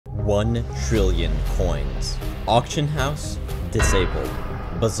1 trillion coins. Auction house, disabled.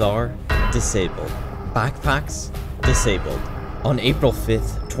 Bazaar, disabled. Backpacks, disabled. On April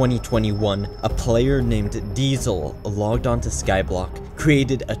 5th, 2021, a player named Diesel logged onto Skyblock,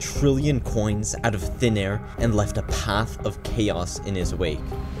 created 1 trillion coins out of thin air, and left a path of chaos in his wake.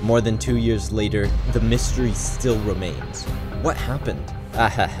 More than 2 years later, the mystery still remains. What happened?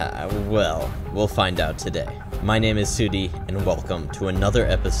 Well, we'll find out today. My name is Sudi, and welcome to another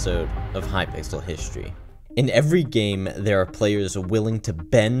episode of Hypixel History. In every game, there are players willing to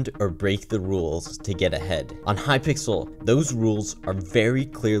bend or break the rules to get ahead. On Hypixel, those rules are very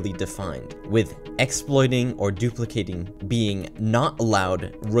clearly defined, with exploiting or duplicating being not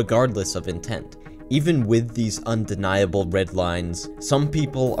allowed regardless of intent. Even with these undeniable red lines, some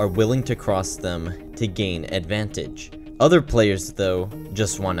people are willing to cross them to gain advantage. Other players, though,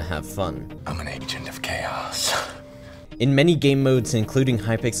 just want to have fun. I'm an agent of chaos. In many game modes, including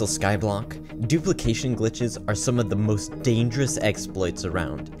Hypixel Skyblock, duplication glitches are some of the most dangerous exploits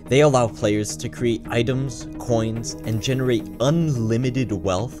around. They allow players to create items, coins, and generate unlimited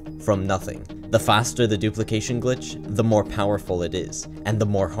wealth from nothing. The faster the duplication glitch, the more powerful it is, and the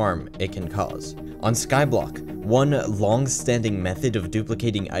more harm it can cause. On Skyblock, one long-standing method of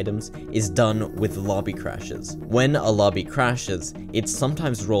duplicating items is done with lobby crashes. When a lobby crashes, it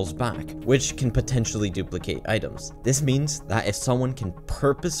sometimes rolls back, which can potentially duplicate items. This means that if someone can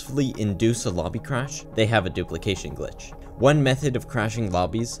purposefully induce a lobby crash, they have a duplication glitch. One method of crashing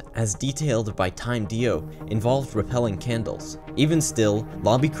lobbies, as detailed by Time Dio, involved repelling candles. Even still,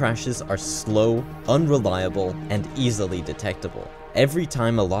 lobby crashes are slow, unreliable, and easily detectable. Every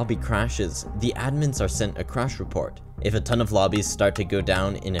time a lobby crashes, the admins are sent a crash report. If a ton of lobbies start to go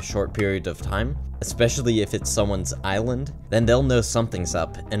down in a short period of time, especially if it's someone's island, then they'll know something's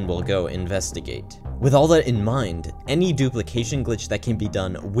up and will go investigate. With all that in mind, any duplication glitch that can be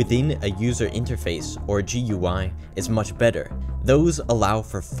done within a user interface or GUI is much better. Those allow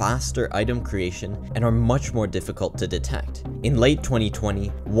for faster item creation and are much more difficult to detect. In late 2020,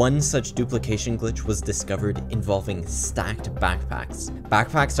 one such duplication glitch was discovered involving stacked backpacks.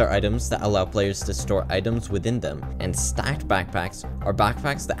 Backpacks are items that allow players to store items within them, and stacked backpacks are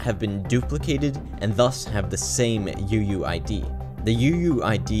backpacks that have been duplicated and thus have the same UUID. The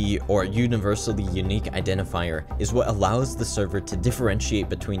UUID, or Universally Unique Identifier, is what allows the server to differentiate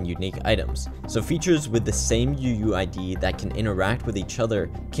between unique items, so features with the same UUID that can interact with each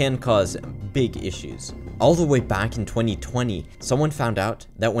other can cause big issues. All the way back in 2020, someone found out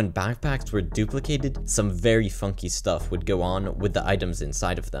that when backpacks were duplicated, some very funky stuff would go on with the items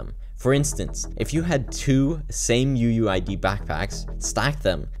inside of them. For instance, if you had 2 same UUID backpacks, stacked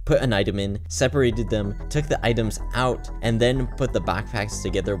them, put an item in, separated them, took the items out, and then put the backpacks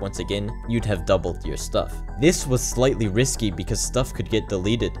together once again, you'd have doubled your stuff. This was slightly risky because stuff could get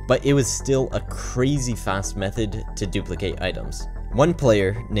deleted, but it was still a crazy fast method to duplicate items. One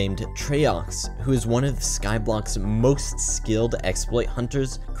player named Treox, who is one of Skyblock's most skilled exploit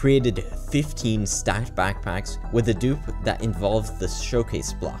hunters, created 15 stacked backpacks with a dupe that involved the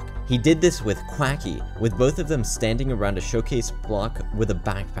showcase block. He did this with Quacky, with both of them standing around a showcase block with a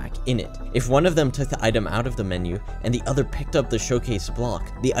backpack in it. If one of them took the item out of the menu and the other picked up the showcase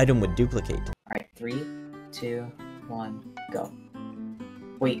block, the item would duplicate. Alright, 3, 2, 1, go.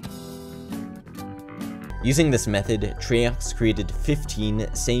 Wait. Using this method, Treox created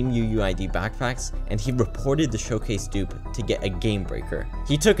 15 same UUID backpacks, and he reported the showcase dupe to get a game breaker.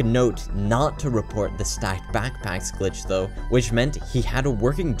 He took note not to report the stacked backpacks glitch though, which meant he had a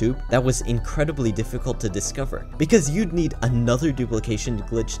working dupe that was incredibly difficult to discover, because you'd need another duplication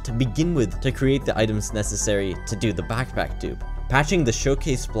glitch to begin with to create the items necessary to do the backpack dupe. Patching the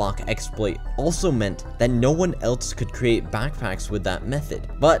showcase block exploit also meant that no one else could create backpacks with that method,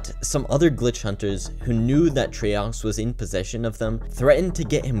 but some other glitch hunters who knew that Treox was in possession of them threatened to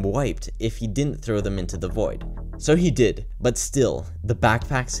get him wiped if he didn't throw them into the void. So he did, but still, the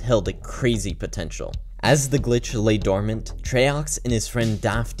backpacks held a crazy potential. As the glitch lay dormant, Treox and his friend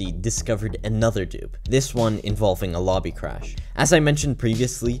Dafty discovered another dupe, this one involving a lobby crash. As I mentioned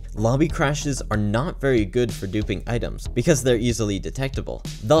previously, lobby crashes are not very good for duping items because they're easily detectable.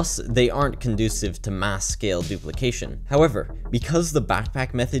 Thus, they aren't conducive to mass-scale duplication. However, because the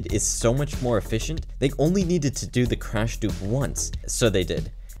backpack method is so much more efficient, they only needed to do the crash dupe once, so they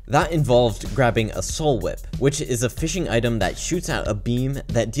did. That involved grabbing a soul whip, which is a fishing item that shoots out a beam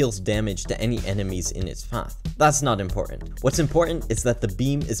that deals damage to any enemies in its path. That's not important. What's important is that the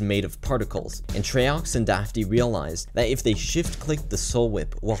beam is made of particles, and Treox and Dafty realized that if they shift-clicked the soul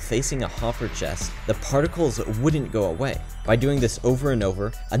whip while facing a hopper chest, the particles wouldn't go away. By doing this over and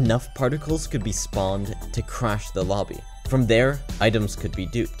over, enough particles could be spawned to crash the lobby. From there, items could be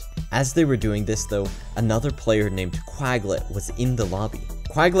duped. As they were doing this though, another player named Quayle was in the lobby.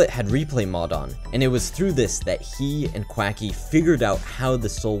 Quayle had replay mod on, and it was through this that he and Quacky figured out how the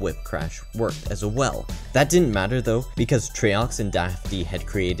Soul Whip crash worked as well. That didn't matter though, because Treox and Dafty had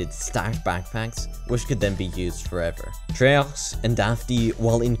created stacked backpacks, which could then be used forever. Treox and Dafty,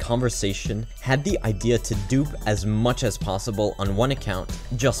 while in conversation, had the idea to dupe as much as possible on one account,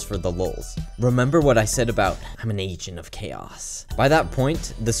 just for the lulz. Remember what I said about, I'm an agent of chaos? By that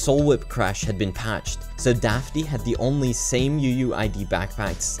point, the Soul Whip crash had been patched, so Dafty had the only same UUID backpacks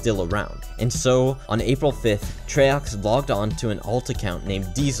still around. And so, on April 5th, Treox logged on to an alt account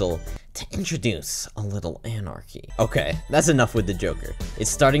named Diesel to introduce a little anarchy. Okay, that's enough with the Joker. It's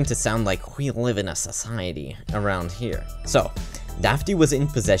starting to sound like we live in a society around here. So, Dafty was in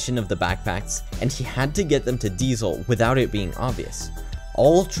possession of the backpacks, and he had to get them to Diesel without it being obvious.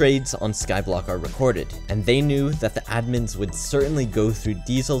 All trades on Skyblock are recorded, and they knew that the admins would certainly go through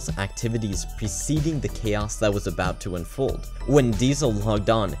Diesel's activities preceding the chaos that was about to unfold. When Diesel logged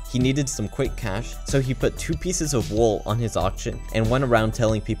on, he needed some quick cash, so he put 2 pieces of wool on his auction and went around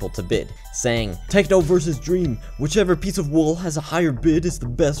telling people to bid, saying, "Techno versus Dream, whichever piece of wool has a higher bid is the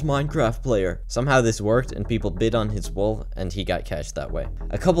best Minecraft player." Somehow this worked and people bid on his wool and he got cash that way.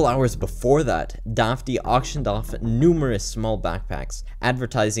 A couple hours before that, Dafty auctioned off numerous small backpacks,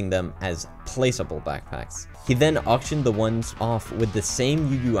 advertising them as placeable backpacks. He then auctioned the ones off with the same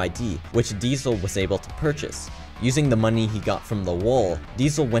UUID, which Diesel was able to purchase. Using the money he got from the wool,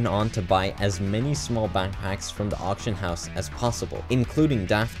 Diesel went on to buy as many small backpacks from the auction house as possible, including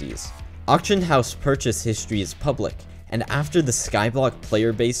Dafty's. Auction house purchase history is public, and after the Skyblock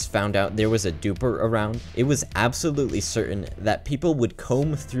player base found out there was a duper around, it was absolutely certain that people would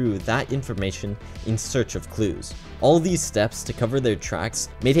comb through that information in search of clues. All these steps to cover their tracks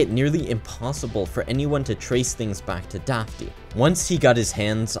made it nearly impossible for anyone to trace things back to Dafty. Once he got his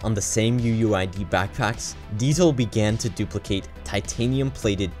hands on the same UUID backpacks, Diesel began to duplicate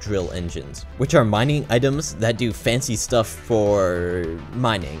titanium-plated drill engines, which are mining items that do fancy stuff for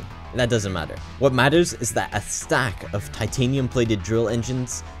mining. That doesn't matter. What matters is that a stack of titanium-plated drill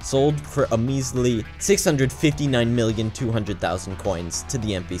engines sold for a measly 659,200,000 coins to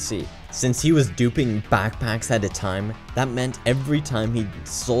the NPC. Since he was duping backpacks at a time, that meant every time he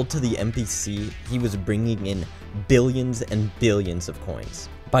sold to the NPC, he was bringing in billions and billions of coins.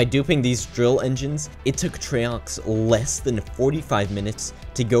 By duping these drill engines, it took Treox less than 45 minutes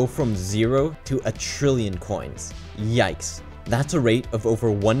to go from 0 to 1 trillion coins. Yikes. That's a rate of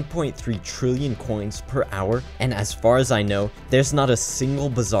over 1.3 trillion coins per hour, and as far as I know, there's not a single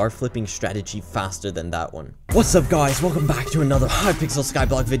bazaar flipping strategy faster than that one. What's up guys, welcome back to another Hypixel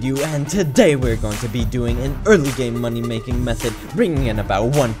Skyblock video, and today we're going to be doing an early game money making method, bringing in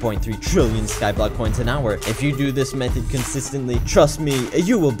about 1.3 trillion Skyblock coins an hour. If you do this method consistently, trust me,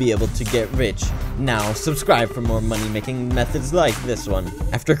 you will be able to get rich. Now, subscribe for more money making methods like this one.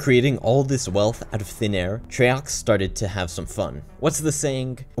 After creating all this wealth out of thin air, Treox started to have some fun. What's the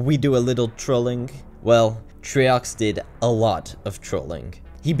saying? We do a little trolling? Well, Treox did a lot of trolling.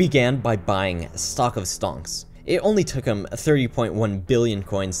 He began by buying a stock of stonks. It only took him 30.1 billion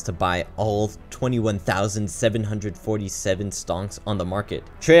coins to buy all 21,747 stonks on the market.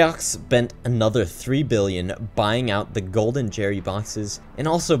 Treox spent another 3 billion buying out the golden Jerry boxes, and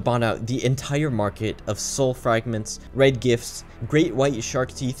also bought out the entire market of soul fragments, red gifts, great white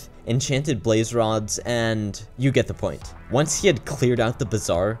shark teeth, enchanted blaze rods, and you get the point. Once he had cleared out the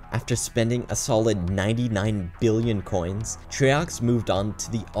bazaar, after spending a solid 99 billion coins, Treox moved on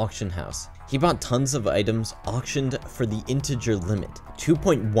to the auction house. He bought tons of items auctioned for the integer limit,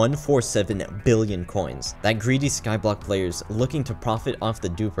 2.147 billion coins, that greedy Skyblock players looking to profit off the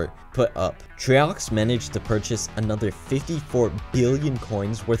duper put up. Treox managed to purchase another 54 billion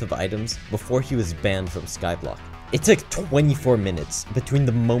coins worth of items before he was banned from Skyblock. It took 24 minutes between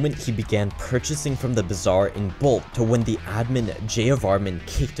the moment he began purchasing from the bazaar in bulk to when the admin J.Varman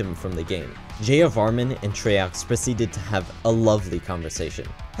kicked him from the game. J.Varman and Treox proceeded to have a lovely conversation.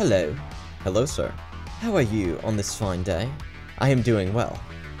 Hello. Hello, sir. How are you on this fine day? I am doing well.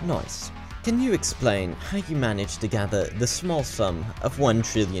 Nice. Can you explain how you managed to gather the small sum of 1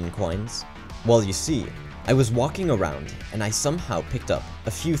 trillion coins? Well, you see, I was walking around and I somehow picked up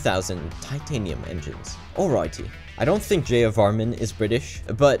a few thousand titanium engines. Alrighty. I don't think J.Varman is British,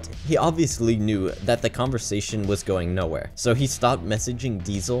 but he obviously knew that the conversation was going nowhere, so he stopped messaging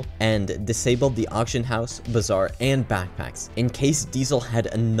Diesel and disabled the auction house, bazaar, and backpacks, in case Diesel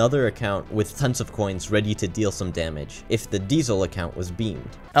had another account with tons of coins ready to deal some damage, if the Diesel account was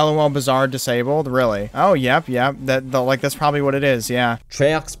beamed. LOL bazaar disabled? Really? Oh, yep. That's probably what it is, yeah.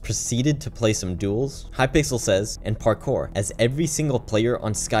 Treox proceeded to play some duels. Hypixel says, and parkour, as every single player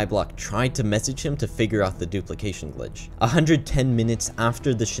on Skyblock tried to message him to figure out the duplication glitch. 110 minutes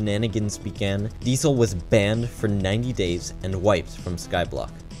after the shenanigans began, Diesel was banned for 90 days and wiped from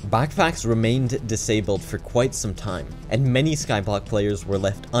Skyblock. Backpacks remained disabled for quite some time, and many Skyblock players were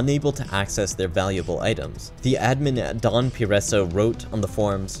left unable to access their valuable items. The admin Don Piresso wrote on the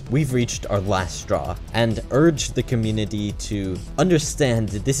forums, "We've reached our last straw," and urged the community to understand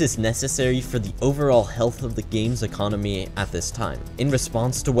that this is necessary for the overall health of the game's economy at this time. In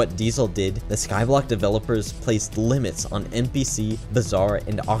response to what Diesel did, the Skyblock developers placed limits on NPC, bazaar,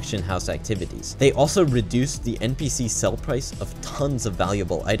 and auction house activities. They also reduced the NPC sell price of tons of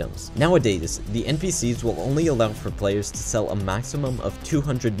valuable items. Nowadays, the NPCs will only allow for players to sell a maximum of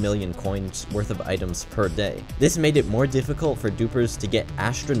 200 million coins worth of items per day. This made it more difficult for dupers to get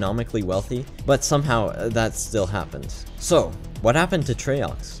astronomically wealthy, but somehow that still happened. So, what happened to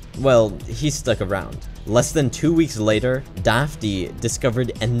Treox? Well, he stuck around. Less than 2 weeks later, Dafty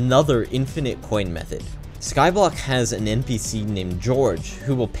discovered another infinite coin method. Skyblock has an NPC named George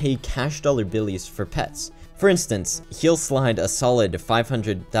who will pay cash dollar billies for pets. For instance, he'll slide a solid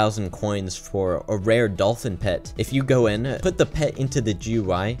 500,000 coins for a rare dolphin pet if you go in, put the pet into the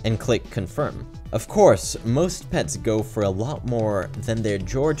GUI, and click confirm. Of course, most pets go for a lot more than their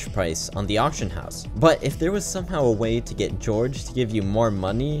George price on the auction house, but if there was somehow a way to get George to give you more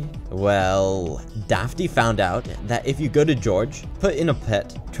money, well, Dafty found out that if you go to George, put in a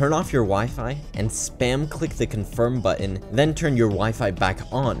pet, turn off your Wi-Fi, and spam click the confirm button, then turn your Wi-Fi back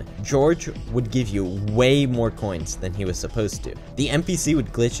on, George would give you way more coins than he was supposed to. The NPC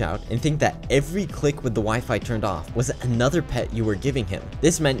would glitch out and think that every click with the Wi-Fi turned off was another pet you were giving him.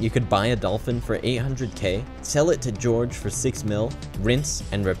 This meant you could buy a dolphin for 800k, sell it to George for 6 mil, rinse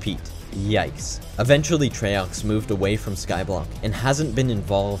and repeat. Yikes. Eventually Treox moved away from Skyblock and hasn't been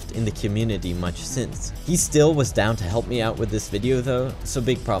involved in the community much since. He still was down to help me out with this video though, so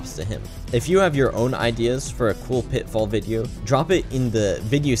big props to him. If you have your own ideas for a cool Pitfall video, drop it in the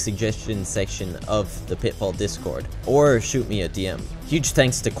video suggestion section of the Pitfall Discord, or shoot me a DM. Huge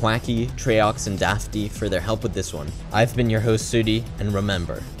thanks to Quacky, Treox, and Dafty for their help with this one. I've been your host Sudi, and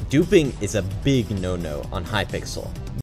remember, duping is a big no-no on Hypixel.